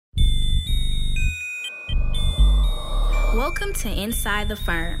Welcome to Inside the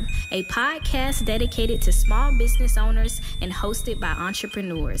Firm, a podcast dedicated to small business owners and hosted by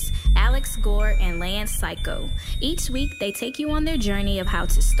entrepreneurs, Alex Gore and Lance Psycho. Each week, they take you on their journey of how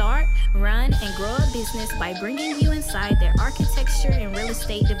to start, run, and grow a business by bringing you inside their architecture and real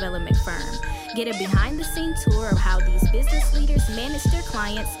estate development firm. Get a behind-the-scenes tour of how these business leaders manage their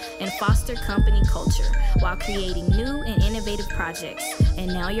clients and foster company culture while creating new and innovative projects. And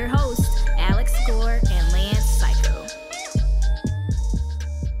now your hosts, Alex Gore and Lance Psycho.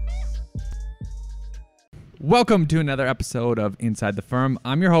 Welcome to another episode of Inside the Firm.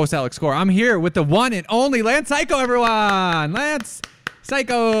 I'm your host, Alex Gore. I'm here with the one and only Lance Psycho, everyone. Lance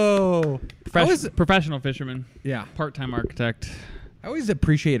Psycho. Professional fisherman. Yeah. Part-time architect. I always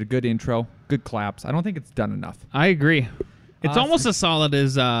appreciate a good intro, good claps. I don't think it's done enough. I agree. It's almost as solid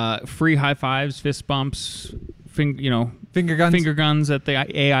as free high fives, fist bumps, finger guns at the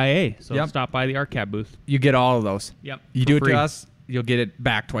AIA. So Yep. Stop by the ArcCat booth. You get all of those. Yep. You for do it free. to us, you'll get it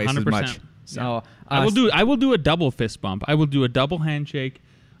back twice 100%. as much. So I will do a double fist bump. I will do a double handshake.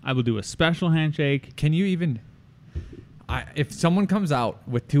 I will do a special handshake. Can you even? If someone comes out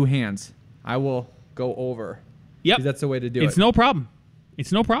with two hands, I will go over. Yep. 'Cause that's the way to do it. It's no problem.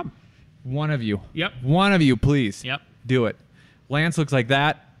 It's no problem. One of you. Yep. One of you, please. Yep. Do it. Lance looks like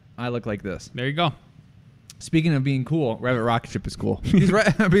that. I look like this. There you go. Speaking of being cool, Revit rocket ship is cool. Because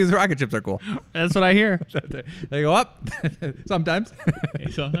rocket ships are cool. That's what I hear. They go up sometimes.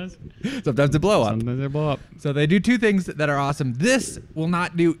 Sometimes. Sometimes they blow up. Sometimes they blow up. So they do two things that are awesome. This will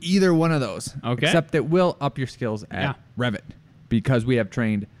not do either one of those. Okay. Except it will up your skills at Revit. Because we have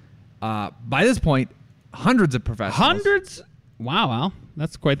trained, by this point, hundreds of professionals. Hundreds? Wow, Al.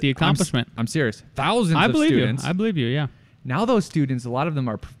 That's quite the accomplishment. I'm serious. Thousands I of believe students. you. I believe you, yeah. Now those students, a lot of them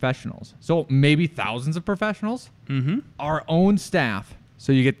are professionals. So maybe thousands of professionals. Mm-hmm. Our own staff.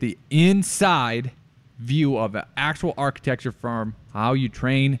 So you get the inside view of an actual architecture firm, how you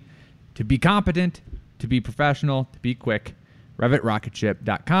train to be competent, to be professional, to be quick.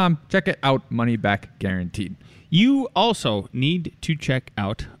 RevitRocketShip.com. Check it out. Money back guaranteed. You also need to check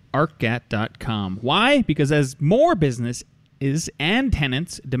out ArcGat.com. Why? Because as more business and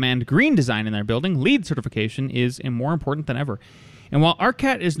tenants demand green design in their building, LEED certification is more important than ever. And while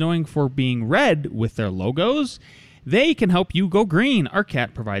ArcGat is known for being red with their logos, they can help you go green.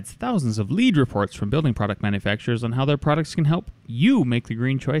 ArcGat provides thousands of LEED reports from building product manufacturers on how their products can help you make the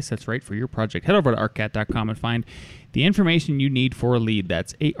green choice that's right for your project. Head over to ArcGat.com and find the information you need for LEED.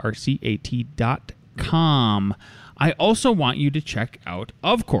 That's ARCAT.com. I also want you to check out,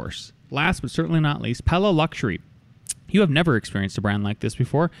 of course, last but certainly not least, Pella Luxury. You have never experienced a brand like this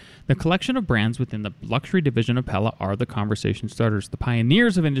before. The collection of brands within the luxury division of Pella are the conversation starters, the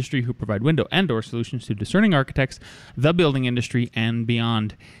pioneers of industry who provide window and door solutions to discerning architects, the building industry, and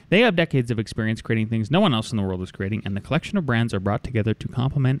beyond. They have decades of experience creating things no one else in the world is creating, and the collection of brands are brought together to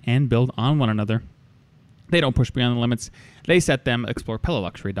complement and build on one another. They don't push beyond the limits. They set them. Explore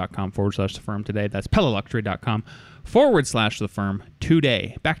PellaLuxury.com/the firm today. That's PellaLuxury.com/the firm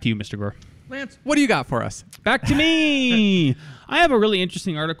today. Back to you, Mr. Gore. Lance, what do you got for us? Back to me. I have a really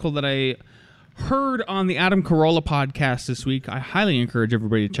interesting article that I heard on the Adam Carolla podcast this week. I highly encourage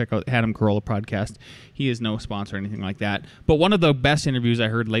everybody to check out Adam Carolla podcast. He is no sponsor or anything like that. But one of the best interviews I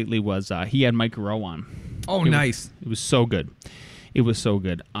heard lately was he had Mike Rowe on. Oh, nice. It was so good. It was so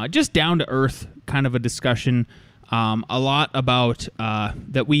good. Just down to earth kind of a discussion. A lot about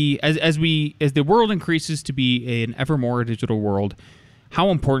that we as the world increases to be an ever more digital world, how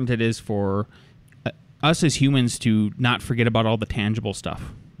important it is for us as humans to not forget about all the tangible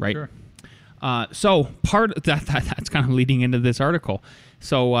stuff, right? Sure. So part of that's kind of leading into this article.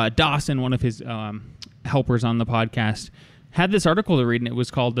 So Dawson, one of his helpers on the podcast, had this article to read, and it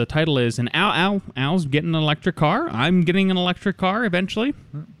was called, the title is, and Al's getting an electric car. I'm getting an electric car eventually.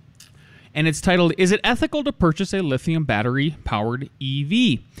 And it's titled, Is It Ethical to Purchase a Lithium Battery-Powered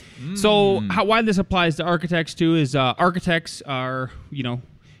EV? So why this applies to architects, too, is architects are,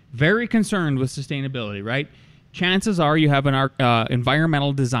 very concerned with sustainability, right? Chances are you have an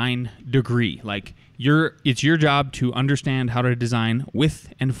environmental design degree. Like, it's your job to understand how to design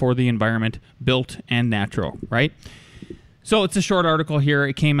with and for the environment, built and natural, right? So it's a short article here.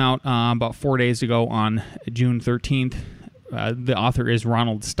 It came out about 4 days ago on June 13th. The author is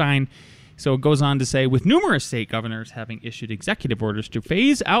Ronald Stein. So it goes on to say, with numerous state governors having issued executive orders to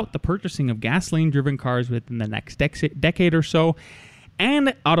phase out the purchasing of gasoline-driven cars within the next decade or so,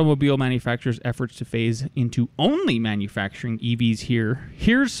 and automobile manufacturers' efforts to phase into only manufacturing EVs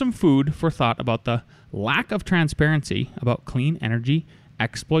here's some food for thought about the lack of transparency about clean energy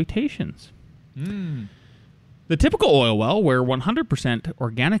exploitations. The typical oil well, where 100%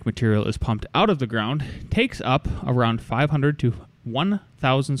 organic material is pumped out of the ground, takes up around 500 to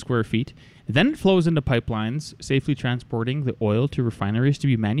 1,000 square feet. Then it flows into pipelines, safely transporting the oil to refineries to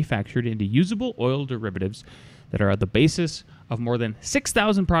be manufactured into usable oil derivatives that are at the basis of more than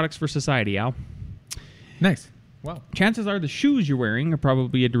 6,000 products for society, Al. Nice. Wow. Chances are the shoes you're wearing are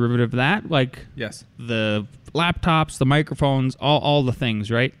probably a derivative of that, like Yes. the laptops, the microphones, all the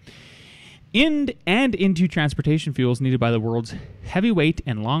things, right? Into transportation fuels needed by the world's heavyweight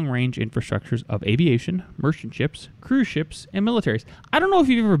and long-range infrastructures of aviation, merchant ships, cruise ships, and militaries. I don't know if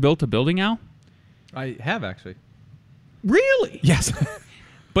you've ever built a building, Al. I have actually. Really? Yes.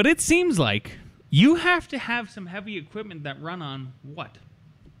 But it seems like you have to have some heavy equipment that run on what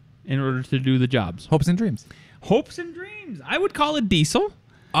in order to do the jobs? Hopes and dreams. Hopes and dreams. I would call it diesel.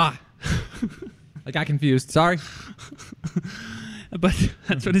 I got confused. Sorry. But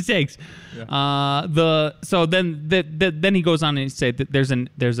that's what it takes. Yeah. Then he goes on and say that there's an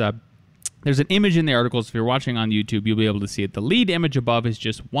image in the articles. If you're watching on YouTube, you'll be able to see it. The lead image above is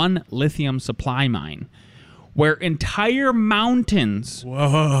just one lithium supply mine, where entire mountains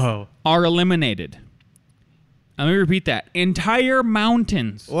are eliminated. Let me repeat that: entire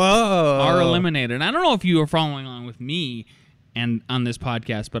mountains are eliminated. I don't know if you are following along with me and on this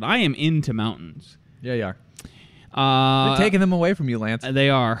podcast, but I am into mountains. Yeah, you are. They're taking them away from you, Lance. They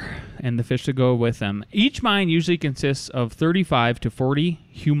are, and the fish that go with them. Each mine usually consists of 35 to 40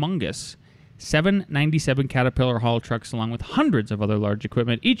 humongous 797 Caterpillar haul trucks, along with hundreds of other large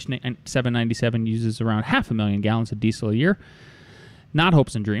equipment. Each 797 uses around 500,000 gallons of diesel a year. Not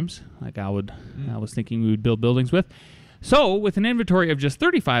hopes and dreams, like I was thinking we would build buildings with. So, with an inventory of just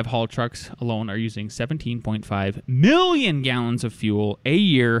 35 haul trucks alone are using 17.5 million gallons of fuel a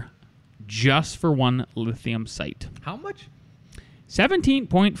year just for one lithium site. How much?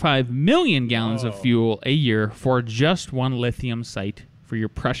 17.5 million gallons of fuel a year for just one lithium site for your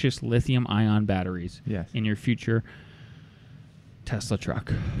precious lithium-ion batteries in your future Tesla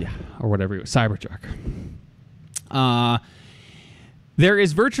truck. Yeah. Or whatever, Cybertruck. There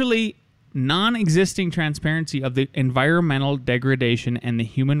is virtually non-existing transparency of the environmental degradation and the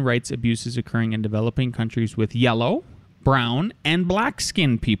human rights abuses occurring in developing countries with yellow, brown, and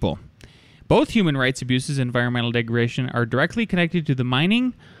black-skinned people. Both human rights abuses and environmental degradation are directly connected to the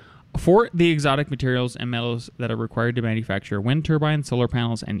mining for the exotic materials and metals that are required to manufacture wind turbines, solar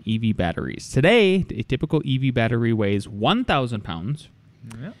panels, and EV batteries. Today, a typical EV battery weighs 1,000 pounds.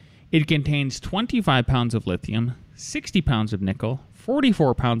 Yep. It contains 25 pounds of lithium, 60 pounds of nickel,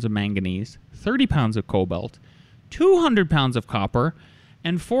 44 pounds of manganese, 30 pounds of cobalt, 200 pounds of copper,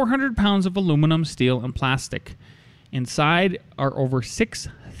 and 400 pounds of aluminum, steel, and plastic. Inside are over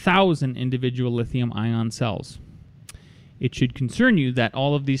 6,000 individual lithium-ion cells. It should concern you that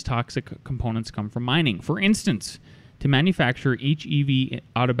all of these toxic components come from mining. For instance, to manufacture each EV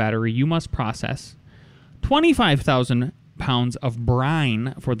auto battery, you must process 25,000 pounds of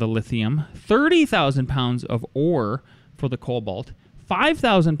brine for the lithium, 30,000 pounds of ore for the cobalt,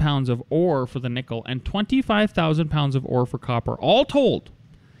 5,000 pounds of ore for the nickel, and 25,000 pounds of ore for copper. All told,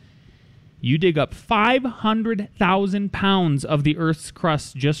 you dig up 500,000 pounds of the Earth's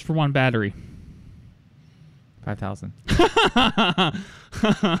crust just for one battery. 5,000.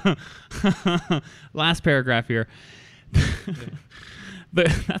 Last paragraph here.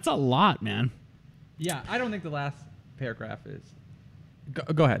 That's a lot, man. Yeah, I don't think the last paragraph is...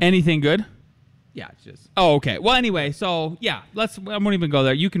 Go ahead. Anything good? Yeah, it's just... Oh, okay. Well, anyway, so, yeah, I won't even go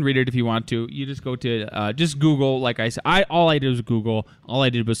there. You can read it if you want to. You just go to, just Google, like I said. All I did was Google. All I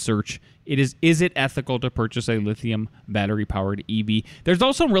did was search. Is it ethical to purchase a lithium battery-powered EV? There's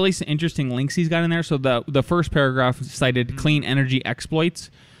also really some interesting links he's got in there. So the first paragraph cited clean energy exploits.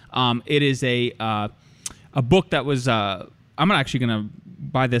 It is a book that was... I'm actually going to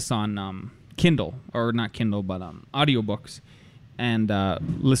buy this on Kindle, or not Kindle, but audiobooks, and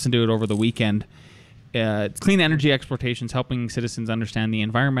listen to it over the weekend. It's Clean Energy Exploitations, helping citizens understand the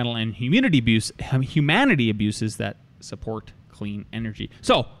environmental and humanity abuses that support clean energy.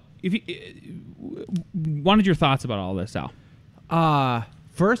 So, if you wanted your thoughts about all this, Al.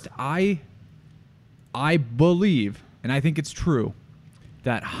 First, I believe, and I think it's true,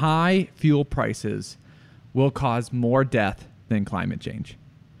 that high fuel prices will cause more death than climate change.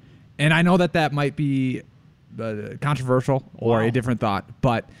 And I know that might be controversial or a different thought,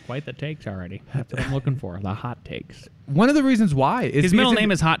 but... Quite the takes already. That's what I'm looking for, the hot takes. One of the reasons why is... His middle name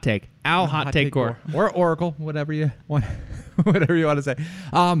is Hot Take. Al Hot Take Gore. Or Oracle, whatever you want to say.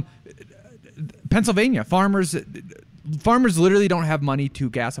 Pennsylvania, farmers literally don't have money to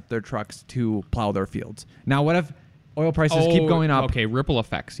gas up their trucks to plow their fields. Now, what if oil prices keep going up? Okay, ripple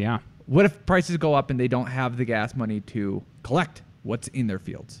effects, yeah. what if prices go up and they don't have the gas money to collect what's in their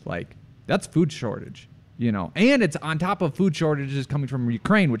fields? Like, that's food shortage, you know. And it's on top of food shortages coming from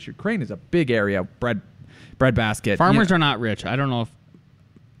Ukraine, which Ukraine is a big area, bread basket. Farmers are not rich. I don't know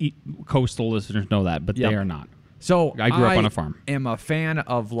if coastal listeners know that, but they are not. So I grew up on a farm. Am a fan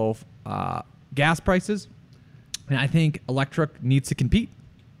of low gas prices, and I think electric needs to compete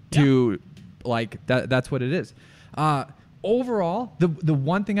to like that. That's what it is. Overall, the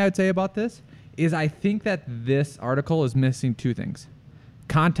one thing I would say about this is I think that this article is missing two things.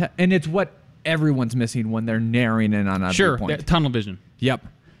 Context, and it's what everyone's missing when they're narrowing in on every point. Tunnel vision. Yep.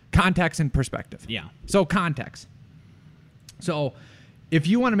 Context and perspective. Yeah. So context. So if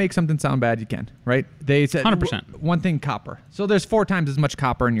you want to make something sound bad, you can, right? They said 100%. One thing, copper. So there's 4 times as much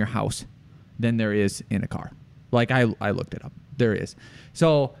copper in your house than there is in a car. Like I looked it up. There is.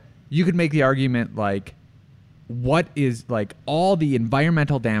 So you could make the argument like, what is like all the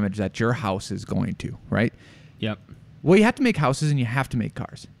environmental damage that your house is going to, right? Yep. Well, you have to make houses and you have to make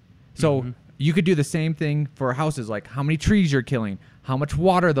cars. So you could do the same thing for houses, like how many trees you're killing, how much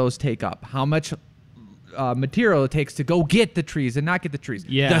water those take up, how much material it takes to go get the trees and not get the trees.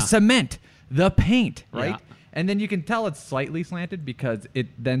 Yeah. The cement, the paint, right? Yeah. And then you can tell it's slightly slanted because it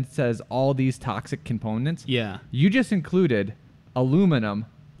then says all these toxic components. Yeah. You just included aluminum,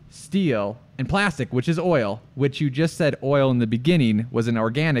 steel, and plastic, which is oil, which you just said oil in the beginning was an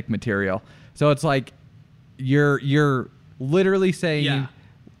organic material. So it's like you're literally saying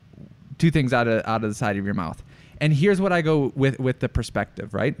two things out of the side of your mouth. And here's what I go with the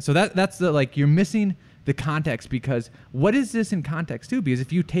perspective, right? So that's the like you're missing the context, because what is this in context to? Because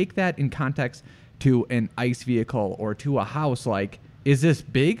if you take that in context to an ICE vehicle or to a house, like, is this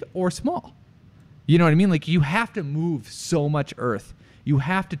big or small? You know what I mean? Like, you have to move so much earth. You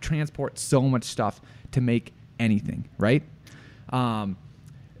have to transport so much stuff to make anything, right?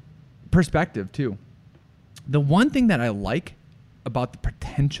 Perspective, too. The one thing that I like about the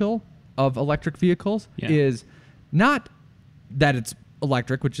potential of electric vehicles is not that it's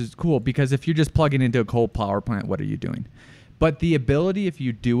electric, which is cool, because if you're just plugging into a coal power plant, what are you doing? But the ability, if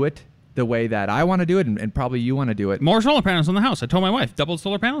you do it the way that I want to do it, and probably you want to do it. More solar panels on the house. I told my wife, double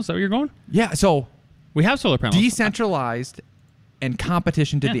solar panels. Is that where you're going? Yeah, so we have solar panels. Decentralized and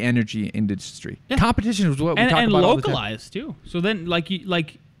competition to the energy industry. Yeah. Competition is what we talk about and all the time. localized too. So then, like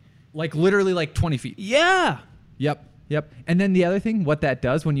literally like 20 feet. Yeah. Yep. And then the other thing, what that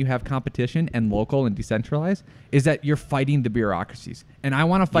does when you have competition and local and decentralized, is that you're fighting the bureaucracies. And I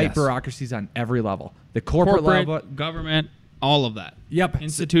want to fight bureaucracies on every level. The corporate level, government, all of that. Yep.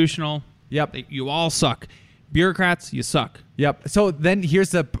 Institutional. Yep. You all suck. Bureaucrats, you suck. Yep. So then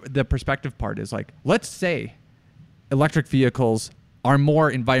here's the perspective part is like, let's say electric vehicles are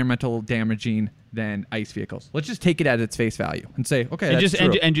more environmental damaging than ICE vehicles. Let's just take it at its face value and say, okay, that's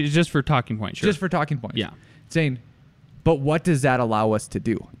true. And just for talking points. Sure. Just for talking points. Yeah. Saying, but what does that allow us to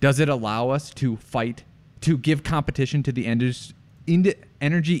do? Does it allow us to fight, to give competition to the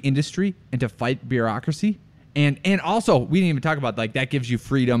energy industry and to fight bureaucracy? And also, we didn't even talk about, like, that gives you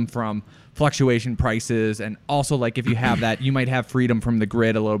freedom from fluctuation prices. And also, like, if you have that, you might have freedom from the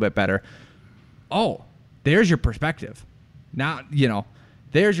grid a little bit better. Oh, there's your perspective. Now,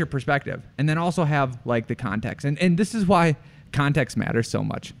 there's your perspective. And then also have, like, the context. And this is why context matters so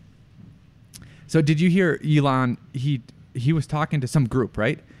much. So did you hear Elon? He was talking to some group,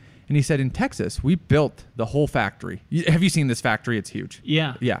 right? And he said, in Texas, we built the whole factory. Have you seen this factory? It's huge.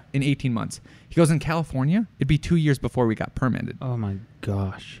 Yeah. Yeah, in 18 months. He goes, in California, it'd be 2 years before we got permitted. Oh, my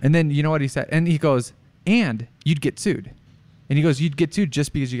gosh. And then you know what he said? And he goes, and you'd get sued. And he goes, you'd get sued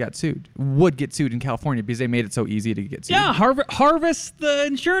just because you got sued. Would get sued in California because they made it so easy to get sued. Yeah, harvest the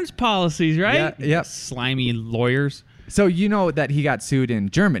insurance policies, right? Yeah. Yep. Slimy lawyers. So you know that he got sued in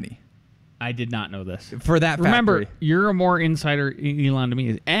Germany. I did not know this. For that Remember, factory. you're a more insider, Elon, to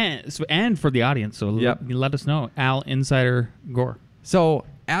me. And for the audience, so let us know. Al Insider Gore. So,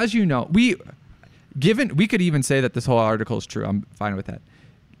 as you know, we could even say that this whole article is true. I'm fine with that.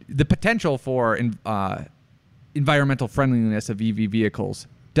 The potential for environmental friendliness of EV vehicles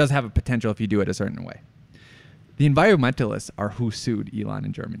does have a potential if you do it a certain way. The environmentalists are who sued Elon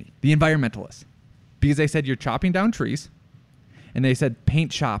in Germany. The environmentalists. Because they said you're chopping down trees, and they said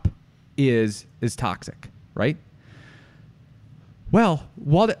paint shop is toxic, right? Well,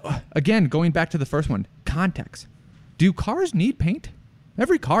 again, going back to the first one, context. Do cars need paint?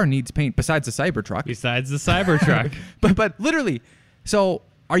 Every car needs paint besides the Cybertruck. Besides the Cybertruck. but literally, so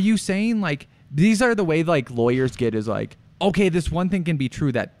are you saying, like, these are the way, like, lawyers get is like, okay, this one thing can be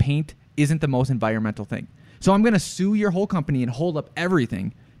true, that paint isn't the most environmental thing. So I'm going to sue your whole company and hold up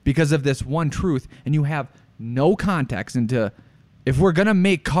everything because of this one truth, and you have no context into If we're going to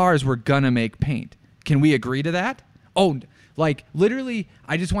make cars, we're going to make paint. Can we agree to that? Oh, like literally,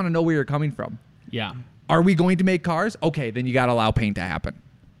 I just want to know where you're coming from. Yeah. Are we going to make cars? Okay, then you got to allow paint to happen.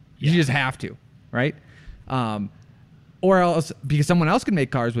 You Yeah. just have to, right? Or else, because someone else can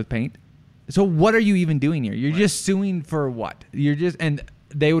make cars with paint. So what are you even doing here? You're just suing for what? You're just, and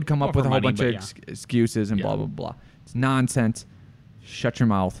they would come up Well, with a for whole money, bunch but of yeah. excuses and Yeah. blah, blah, blah. It's nonsense. Shut your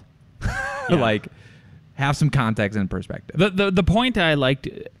mouth. Like, have some context and perspective. The point I liked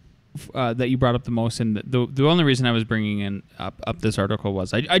that you brought up the most, and the only reason I was bringing up this article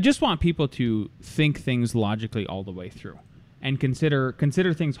was I just want people to think things logically all the way through, and consider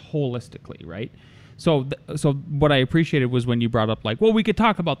things holistically, right? So what I appreciated was when you brought up like, well, we could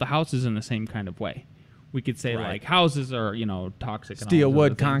talk about the houses in the same kind of way. We could say Right. like houses are toxic, and all Steel, those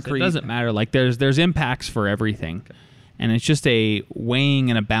wood, other things. concrete. It doesn't matter. Like there's impacts for everything. Okay. And it's just a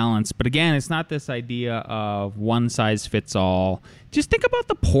weighing and a balance. But again, it's not this idea of one size fits all. Just think about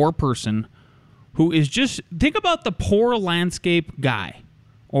the poor person think about the poor landscape guy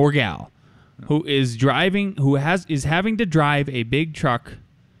or gal who is having to drive a big truck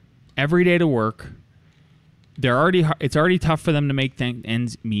every day to work. It's already tough for them to make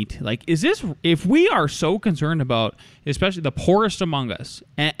ends meet. Like, if we are so concerned about, especially the poorest among us,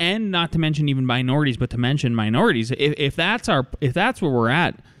 and not to mention even minorities, but to mention minorities, if that's where we're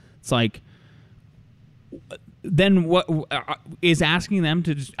at, it's like, then what is asking them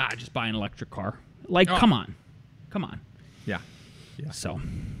to just buy an electric car? Like, come on. Yeah. So,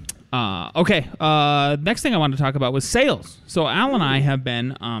 okay. Next thing I wanted to talk about was sales. So Al and I have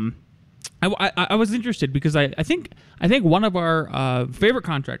been. I was interested because I think one of our favorite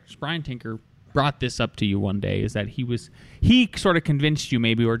contractors, Brian Tinker, brought this up to you one day. Is that he sort of convinced you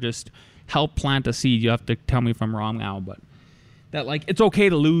maybe, or just helped plant a seed. You have to tell me if I'm wrong, Al, but that like it's okay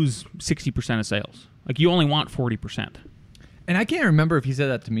to lose 60% of sales. Like you only want 40%. And I can't remember if he said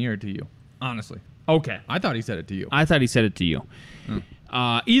that to me or to you, honestly. Okay. I thought he said it to you. I thought he said it to you.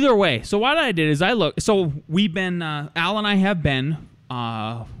 Either way, so what I did is so we've been, Al and I have been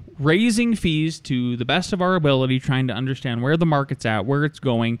raising fees to the best of our ability, trying to understand where the market's at, where it's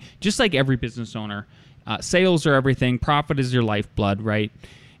going, just like every business owner. Sales are everything. Profit is your lifeblood, right?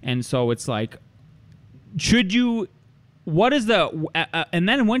 And so it's like, and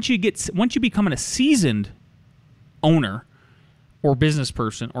then once you become a seasoned owner or business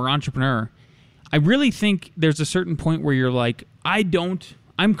person or entrepreneur, I really think there's a certain point where you're like, I'm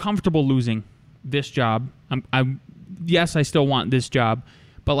comfortable losing this job. Yes, I still want this job,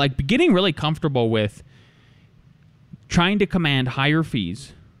 but like getting really comfortable with trying to command higher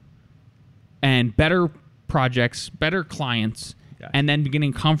fees and better projects, better clients, and then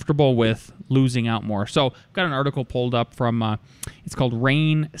getting comfortable with losing out more. So I've got an article pulled up from, it's called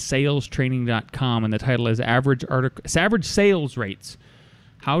RainSalesTraining.com, and the title is Average Sales Rates.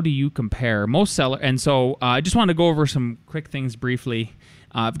 How do you compare most seller? And so I just want to go over some quick things briefly.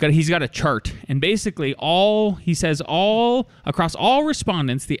 He's got a chart, and basically he says across all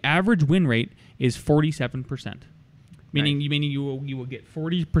respondents, the average win rate is 47%. Meaning you will get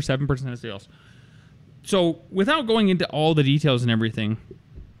 47% of sales. So without going into all the details and everything,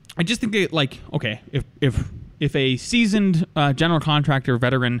 I just think if a seasoned general contractor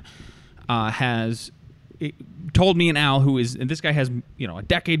veteran has told me and Al, and this guy has a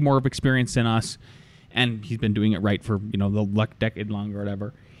decade more of experience than us, and he's been doing it right for the decade longer or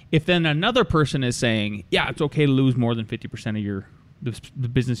whatever. If then another person is saying, yeah, it's okay to lose more than 50% of the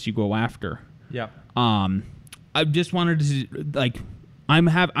business you go after. Yeah. I just wanted to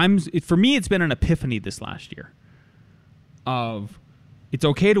for me, it's been an epiphany this last year of it's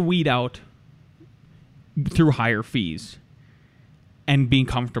okay to weed out through higher fees and being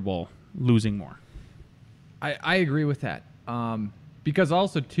comfortable losing more. I agree with that. Because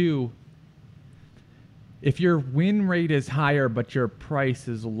also, too, if your win rate is higher but your price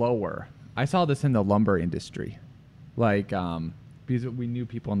is lower, I saw this in the lumber industry. Because we knew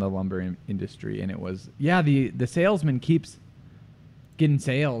people in the lumber industry, and it was, the salesman keeps getting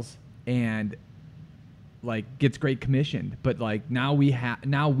sales and gets great commission, but now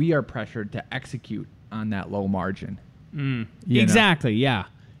we are pressured to execute on that low margin. Exactly. Yeah.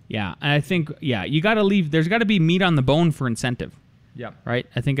 And I think you got to leave. There's got to be meat on the bone for incentive. Yeah. Right.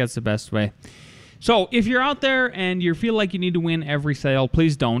 I think that's the best way. So if you're out there and you feel like you need to win every sale,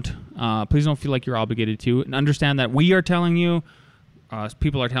 please don't. Please don't feel like you're obligated to, and understand that we are telling you.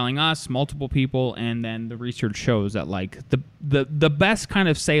 People are telling us, multiple people, and then the research shows that the best kind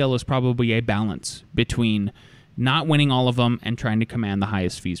of sale is probably a balance between not winning all of them and trying to command the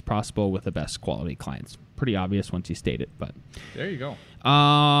highest fees possible with the best quality clients. Pretty obvious once you state it, but there you go.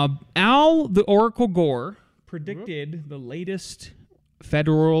 Al the Oracle Gore predicted the latest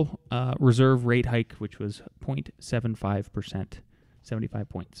Federal Reserve rate hike, which was 0.75%, 75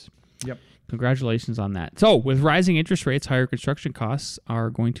 points. Yep. Congratulations on that. So, with rising interest rates, higher construction costs are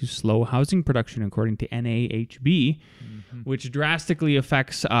going to slow housing production, according to NAHB, which drastically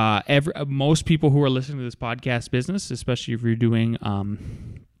affects most people who are listening to this podcast business, especially if you're doing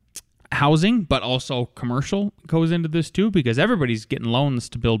housing, but also commercial goes into this too, because everybody's getting loans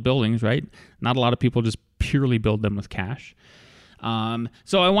to build buildings, right? Not a lot of people just purely build them with cash.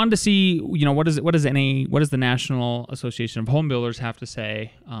 So I wanted to see, what does the National Association of Home Builders have to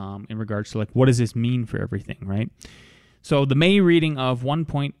say in regards to like what does this mean for everything, right? So the May reading of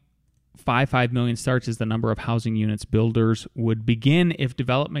 1.55 million starts is the number of housing units builders would begin if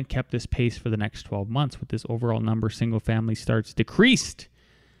development kept this pace for the next 12 months. With this overall number, single-family starts decreased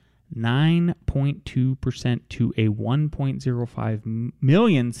 9.2% to a 1.05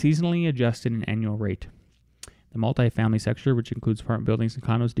 million seasonally adjusted and annual rate. The multifamily sector, which includes apartment buildings and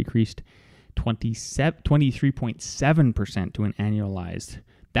condos, decreased 23.7% to an annualized.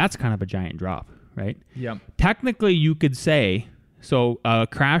 That's kind of a giant drop, right? Yeah. Technically, you could say, so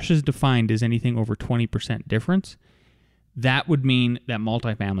crash is defined as anything over 20% difference. That would mean that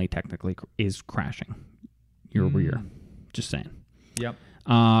multifamily technically is crashing year over year. Just saying. Yep.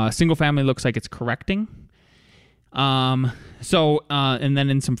 Single family looks like it's correcting. And then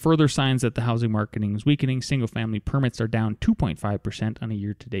in some further signs that the housing market is weakening, single family permits are down 2.5% on a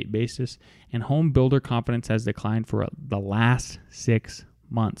year-to-date basis, and home builder confidence has declined for the last 6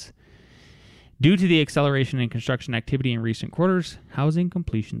 months. Due to the acceleration in construction activity in recent quarters, housing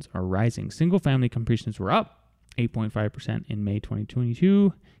completions are rising. Single family completions were up 8.5% in May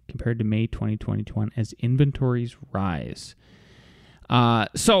 2022 compared to May 2021 as inventories rise.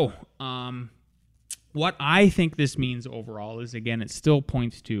 What I think this means overall is, again, it still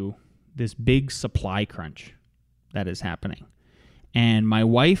points to this big supply crunch that is happening. And my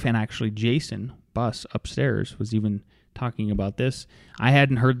wife and actually Jason Buss upstairs was even talking about this. I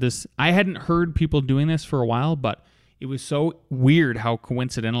hadn't heard people doing this for a while, but it was so weird how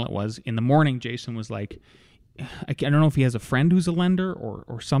coincidental it was. In the morning, Jason was like, I don't know if he has a friend who's a lender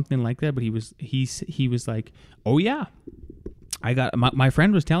or something like that, but he was like, oh yeah, I got my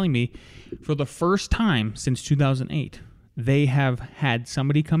friend was telling me for the first time since 2008, they have had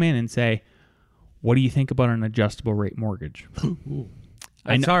somebody come in and say, what do you think about an adjustable rate mortgage?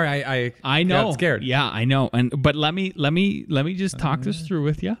 I'm sorry, I know. got scared. Yeah, I know. But let me just talk this through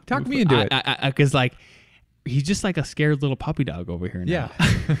with you. Talk me into it. Because like he's just like a scared little puppy dog over here now.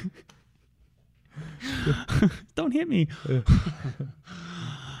 Yeah. Don't hit me.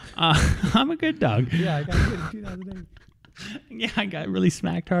 I'm a good dog. Yeah, I got hit in 2008. Yeah, I got really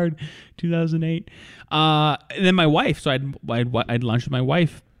smacked hard 2008. And then my wife, so I'd lunch with my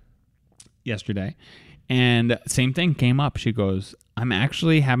wife yesterday, and same thing came up. She goes, I'm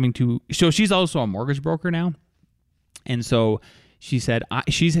actually having to, so she's also a mortgage broker now. And so she said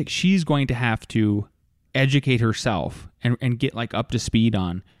she's going to have to educate herself and get like up to speed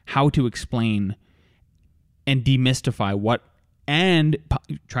on how to explain and demystify what, and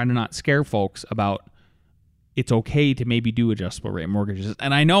try to not scare folks about it's okay to maybe do adjustable rate mortgages.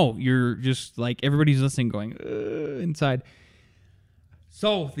 And I know you're just like, everybody's listening going inside.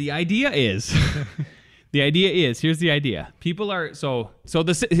 So the idea is, here's the idea. People are, so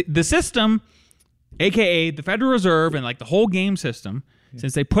the system, AKA the Federal Reserve and like the whole game system,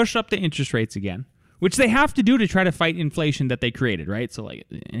 since they pushed up the interest rates again, which they have to do to try to fight inflation that they created, right? So like,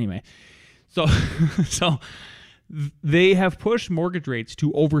 anyway, so they have pushed mortgage rates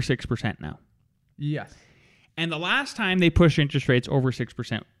to over 6% now. Yes. And the last time they pushed interest rates over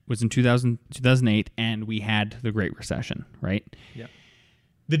 6% was in 2008, and we had the Great Recession, right? Yeah.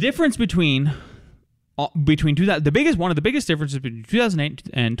 The difference between one of the biggest differences between 2008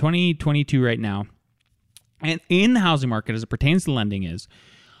 and 2022 right now, and in the housing market as it pertains to lending, is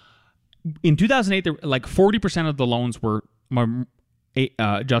in 2008, like 40% of the loans were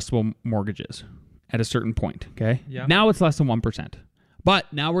adjustable mortgages at a certain point. Okay. Yeah. Now it's less than 1%,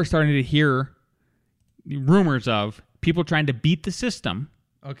 but now we're starting to hear rumors of people trying to beat the system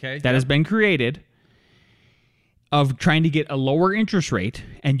that has been created of trying to get a lower interest rate,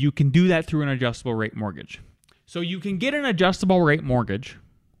 and you can do that through an adjustable rate mortgage. So you can get an adjustable rate mortgage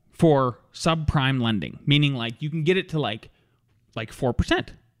for subprime lending, meaning like you can get it to like 4%,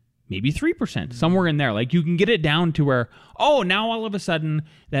 maybe 3%, somewhere in there. Like you can get it down to where, now all of a sudden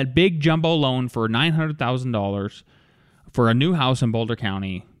that big jumbo loan for $900,000 for a new house in Boulder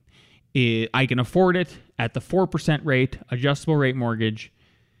County, I can afford it at the 4% rate, adjustable rate mortgage.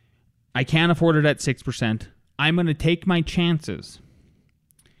 I can't afford it at 6%. I'm going to take my chances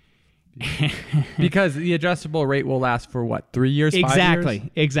Because the adjustable rate will last for what, 3 years, 5 years?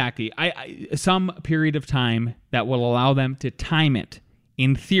 Exactly. I some period of time that will allow them to time it,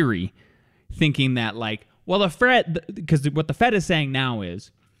 in theory, thinking that like, well, the Fed, because what the Fed is saying now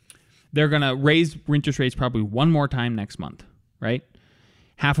is they're going to raise interest rates probably one more time next month, right?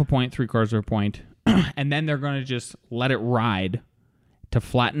 0.5 point, 0.75 of a point, and then they're going to just let it ride to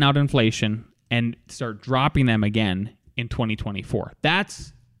flatten out inflation and start dropping them again in 2024.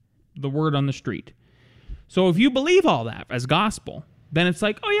 That's the word on the street. So if you believe all that as gospel, then it's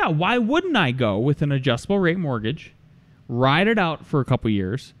like, oh yeah, why wouldn't I go with an adjustable rate mortgage, ride it out for a couple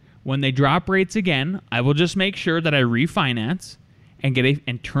years? When they drop rates again, I will just make sure that I refinance and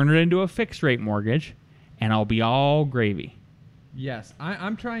and turn it into a fixed rate mortgage, and I'll be all gravy. Yes,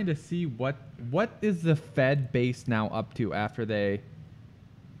 I'm trying to see what is the Fed base now up to after they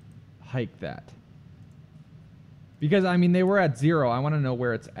hike that. Because, I mean, they were at 0. I want to know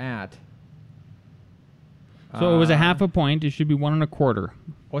where it's at. So it was 0.5 point. It should be 1.25.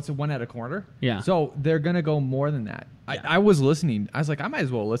 What's it, 1.25? Yeah. So they're going to go more than that. Yeah. I was listening. I was like, I might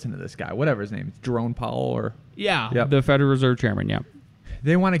as well listen to this guy, whatever his name is, Jerome Powell or... Yeah, Yep. The Federal Reserve Chairman, yeah.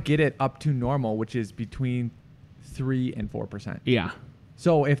 They want to get it up to normal, which is between 3 and 4%. Yeah.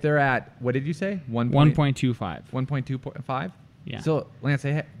 So if they're at, what did you say? 1.25. 1.25? Yeah. So, Lance,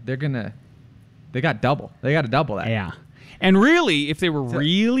 they're going to... They got double. They got to double that. Yeah. And really, if they were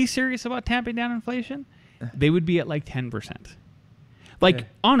really serious about tamping down inflation, they would be at like 10%. Like,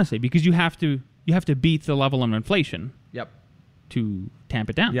 honestly, because you have to beat the level of inflation. Yep. To tamp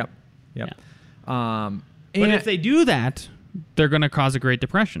it down. Yep. Yeah. And but if they do that, they're going to cause a Great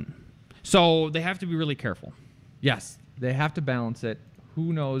Depression. So they have to be really careful. Yes. They have to balance it.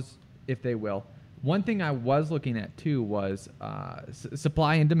 Who knows if they will. One thing I was looking at, too, was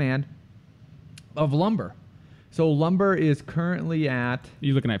supply and demand of lumber. So lumber is currently at...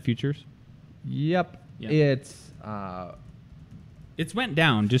 You looking at futures? Yep. It's went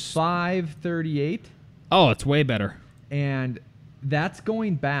down just 538. Oh, it's way better. And that's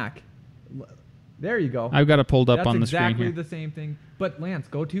going back. There you go. I've got it pulled up on the screen here. That's exactly the same thing. But Lance,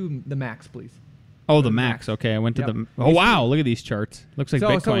 go to the max, please. Oh, the max. Okay, I went to the... Oh, wow. Look at these charts. Looks like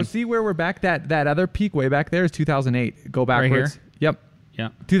Bitcoin. So see where we're back? That other peak way back there is 2008. Go backwards. Right here? Yep. Yeah.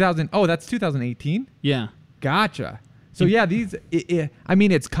 2000. Oh, that's 2018? Yeah. Gotcha. So yeah, I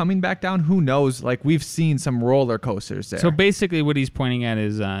mean, it's coming back down. Who knows? Like, we've seen some roller coasters there. So basically what he's pointing at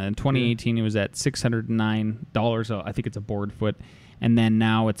is in 2018 it was at $609. So I think it's a board foot. And then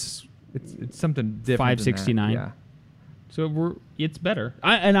now it's something different. $569. Yeah. So it's better.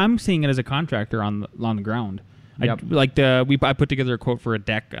 I'm seeing it as a contractor on the ground. Yep. I put together a quote for a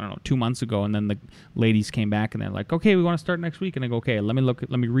deck, I don't know, 2 months ago, and then the ladies came back and they're like, okay, we want to start next week. And I go, okay, let me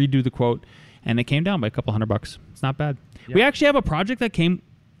redo the quote. And it came down by a couple $100. It's not bad. Yep. We actually have a project that came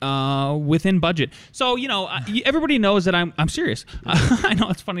within budget. So, everybody knows that I'm serious. I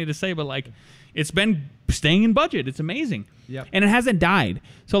know it's funny to say, but like, it's been staying in budget. It's amazing. Yep. And it hasn't died.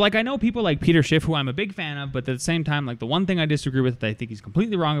 So like, I know people like Peter Schiff, who I'm a big fan of, but at the same time, like, the one thing I disagree with that I think he's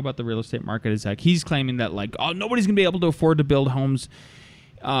completely wrong about the real estate market is like, he's claiming that like, oh, nobody's gonna be able to afford to build homes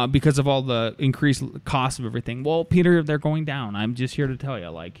because of all the increased cost of everything. Well, Peter, they're going down. I'm just here to tell you,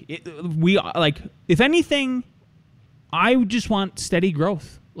 like, if anything, I just want steady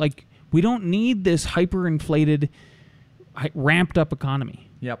growth. Like, we don't need this hyperinflated, ramped up economy.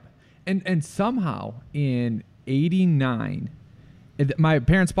 Yep. And somehow in 89, my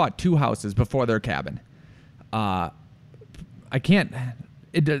parents bought 2 houses before their cabin. The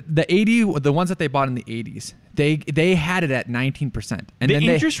ones that they bought in the 80s, they had it at 19%. And then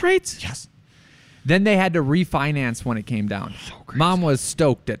interest rates? Yes. Then they had to refinance when it came down. So crazy. Mom was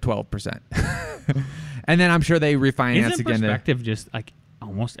stoked at 12%. And then I'm sure they refinanced Isn't again. Perspective just like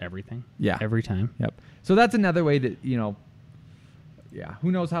almost everything? Yeah. Every time? Yep. So that's another way that, yeah,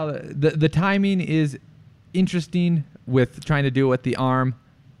 who knows how the timing is interesting with trying to do it with the ARM.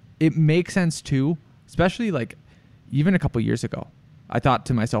 It makes sense too, especially like even a couple years ago. I thought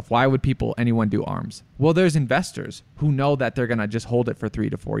to myself, why would anyone do ARMs? Well, there's investors who know that they're going to just hold it for 3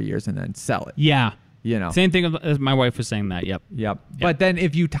 to 4 years and then sell it. Yeah. Same thing as my wife was saying that. Yep. But then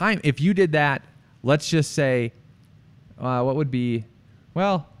if you did that, let's just say, what would be,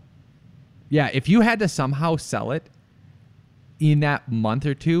 well, yeah, if you had to somehow sell it in that month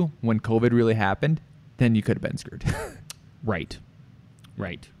or two when COVID really happened, then you could have been screwed. Right.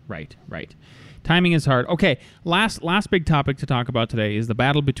 Right. Timing is hard. Okay, last big topic to talk about today is the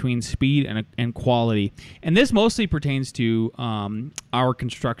battle between speed and quality. And this mostly pertains to our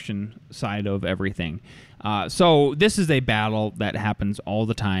construction side of everything. So this is a battle that happens all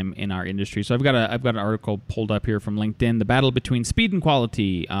the time in our industry. So I've got an article pulled up here from LinkedIn, the battle between speed and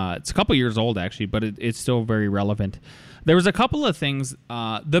quality. It's a couple years old, actually, but it's still very relevant. There was a couple of things.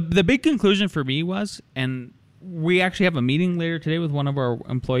 The big conclusion for me was, and we actually have a meeting later today with one of our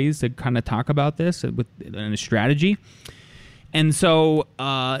employees to kind of talk about this with a strategy. And so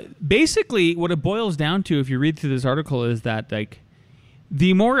basically what it boils down to, if you read through this article, is that like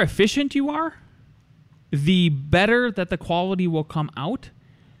the more efficient you are, the better that the quality will come out.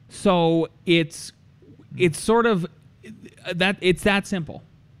 So it's sort of that, it's that simple.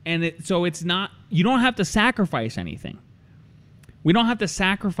 And so it's not, you don't have to sacrifice anything. We don't have to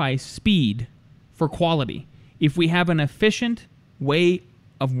sacrifice speed for quality if we have an efficient way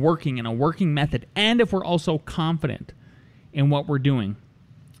of working and a working method, and if we're also confident in what we're doing.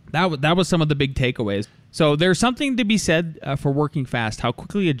 That was some of the big takeaways. So there's something to be said for working fast. How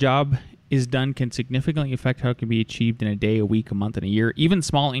quickly a job is done can significantly affect how it can be achieved in a day, a week, a month, and a year. Even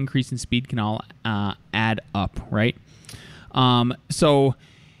small increase in speed can all add up, right? So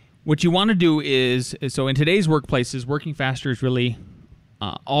what you want to do is, so in today's workplaces, working faster is really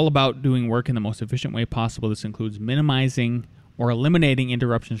all about doing work in the most efficient way possible. This includes minimizing or eliminating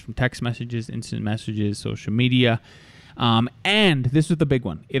interruptions from text messages, instant messages, social media. And this is the big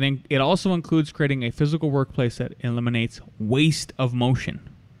one. It also includes creating a physical workplace that eliminates waste of motion.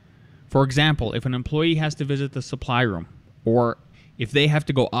 For example, if an employee has to visit the supply room, or if they have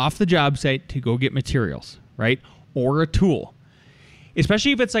to go off the job site to go get materials, right? Or a tool.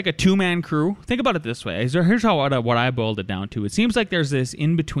 Especially if it's like a two-man crew. Think about it this way. Here's what I boiled it down to. It seems like there's this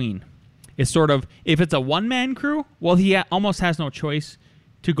in-between. It's sort of, if it's a one-man crew, well, he almost has no choice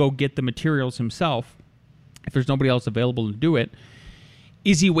to go get the materials himself if there's nobody else available to do it.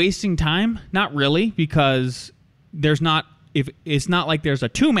 Is he wasting time? Not really, because there's not, if it's not like there's a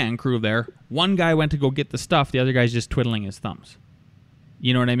two-man crew there. One guy went to go get the stuff, the other guy's just twiddling his thumbs.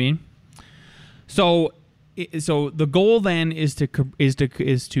 You know what I mean? So the goal then is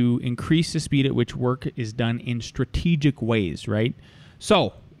to increase the speed at which work is done in strategic ways, right?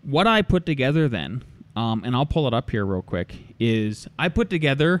 So what I put together then, and I'll pull it up here real quick, is I put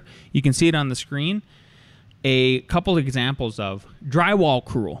together, you can see it on the screen, a couple of examples of drywall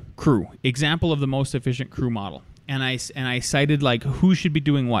crew, example of the most efficient crew model. And I cited like who should be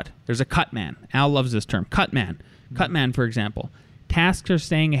doing what. There's a cut man. Al loves this term. Cut man. Cut man, for example. Tasks are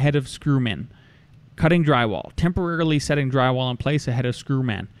staying ahead of screwmen. Cutting drywall, temporarily setting drywall in place ahead of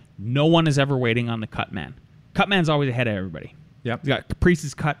screwman. No one is ever waiting on the cut man. Cut man's always ahead of everybody. Yep. He's got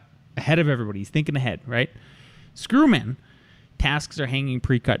Caprice's cut ahead of everybody. He's thinking ahead, right? Screwmen, tasks are hanging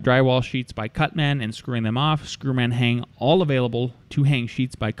pre-cut drywall sheets by cutman and screwing them off. Screwmen hang all available to hang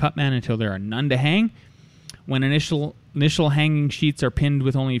sheets by cutman until there are none to hang. When initial hanging sheets are pinned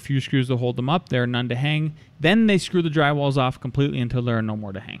with only a few screws to hold them up, there are none to hang. Then they screw the drywalls off completely until there are no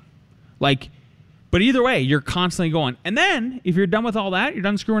more to hang. But either way, you're constantly going. And then, if you're done with all that, you're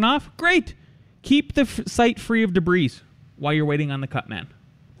done screwing off, great. Keep the site free of debris while you're waiting on the cut man.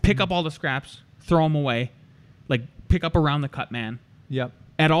 Pick up all the scraps, throw them away. Like, pick up around the cut man. Yep.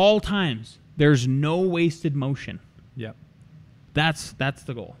 At all times, there's no wasted motion. Yep. That's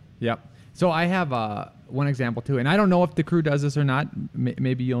the goal. Yep. So I have one example, too. And I don't know if the crew does this or not.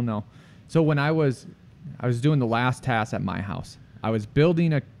 Maybe you'll know. So when I was doing the last task at my house, I was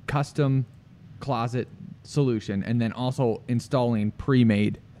building a custom closet solution and then also installing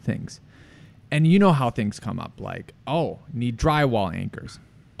pre-made things. And you know how things come up, like, oh, need drywall anchors.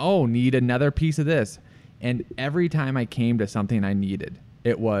 Oh, need another piece of this. And every time I came to something I needed,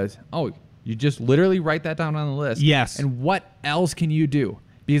 it was, oh, you just literally write that down on the list. Yes. And what else can you do?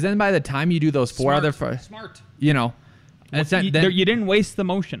 Because then by the time you do those Smart. you know, you didn't waste the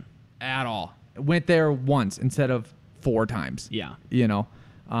motion at all. Went there once instead of 4 times. Yeah. You know,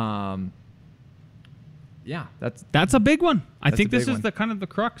 yeah, that's a big one. I think this is one. the kind of the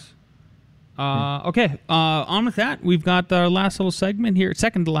crux. Okay, on with that. We've got our last little segment here,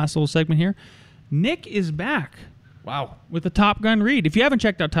 second to last little segment here. Nick is back. Wow. With the Top Gun read. If you haven't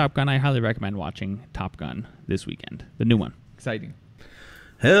checked out Top Gun, I highly recommend watching Top Gun this weekend, the new one. Exciting.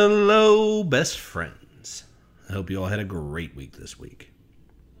 Hello, best friends. I hope you all had a great week this week.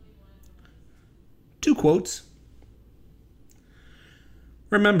 2 quotes.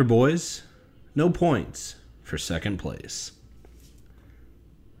 Remember, boys, no points for second place.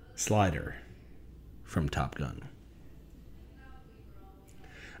 Slider from Top Gun.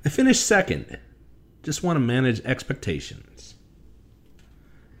 I finished second. Just want to manage expectations.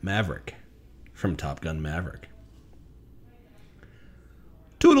 Maverick from Top Gun Maverick.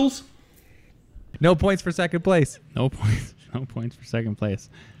 Toodles. No points for second place. No points. No points for second place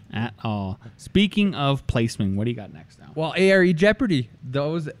at all. Speaking of placement, what do you got next now? Well, ARE Jeopardy.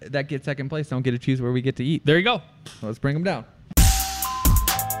 Those that get second place don't get to choose where we get to eat. There you go. So let's bring them down.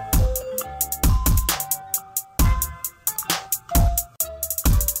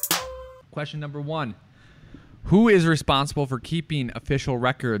 Question number 1. Who is responsible for keeping official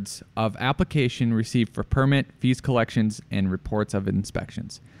records of application received for permit, fees collections, and reports of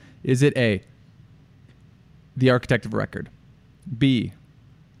inspections? Is it A, the architect of record, B,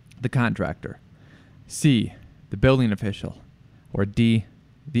 the contractor, C, the building official, or D,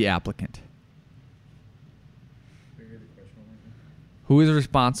 the applicant? Who is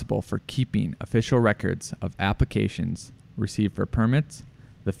responsible for keeping official records of applications received for permits,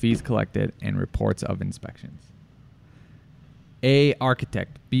 the fees collected, and reports of inspections? A,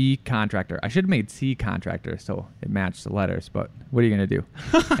 architect. B, contractor. I should have made C, contractor, so it matched the letters, but what are you going to do?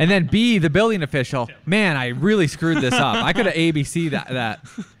 And then B, the building official. Man, I really screwed this up. I could have A, B, C that.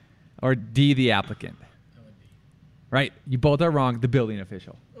 Or D, the applicant. Right? You both are wrong. The building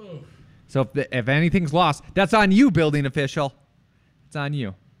official. So if anything's lost, that's on you, building official. It's on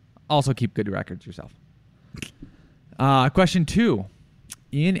you. Also keep good records yourself. Question 2.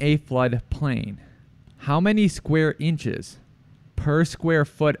 In a floodplain, how many square inches per square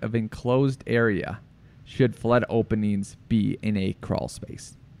foot of enclosed area should flood openings be in a crawl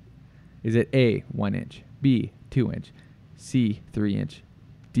space? Is it A, 1 inch, B, 2 inch, C, 3 inch,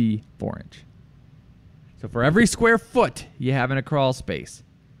 D, 4 inch? So for every square foot you have in a crawl space,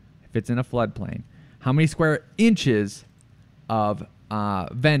 if it's in a floodplain, how many square inches of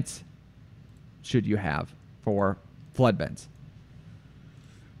vents should you have for flood vents?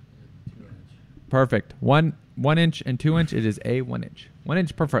 Perfect. 1 inch and 2 inch. It is A, 1 inch. 1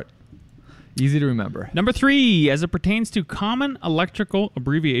 inch per foot. Easy to remember. Number 3, as it pertains to common electrical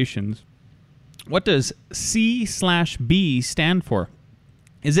abbreviations, what does C/B stand for?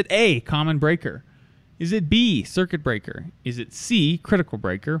 Is it A, common breaker? Is it B, circuit breaker? Is it C, critical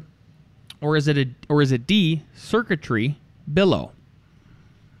breaker? Or is it D, circuitry billow?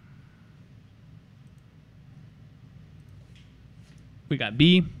 We got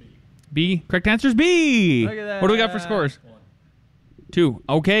B. B. Correct answer is B. Look at that. What do we got for scores? 2.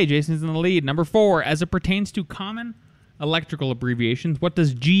 Okay, Jason's in the lead. Number 4, as it pertains to common electrical abbreviations, what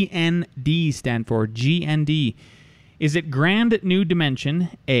does GND stand for? GND. Is it grand new dimension,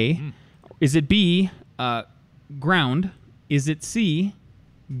 A? Is it B, ground? Is it C,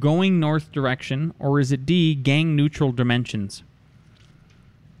 going north direction? Or is it D, gang neutral dimensions?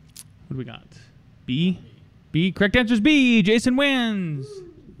 What do we got? B? B. Correct answer is B. Jason wins.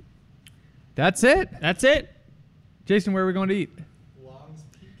 That's it. That's it. Jason, where are we going to eat?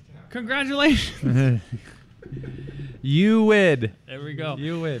 Congratulations. You win. There we go.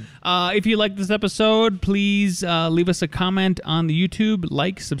 You win. If you like this episode, please leave us a comment on the YouTube,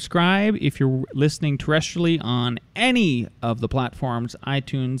 like, subscribe. If you're listening terrestrially on any of the platforms,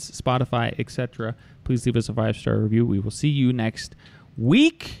 iTunes, Spotify, etc., please leave us a 5-star review. We will see you next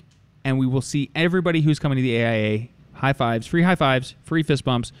week, and we will see everybody who's coming to the AIA. High fives, free fist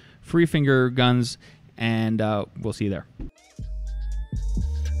bumps, free finger guns, and we'll see you there.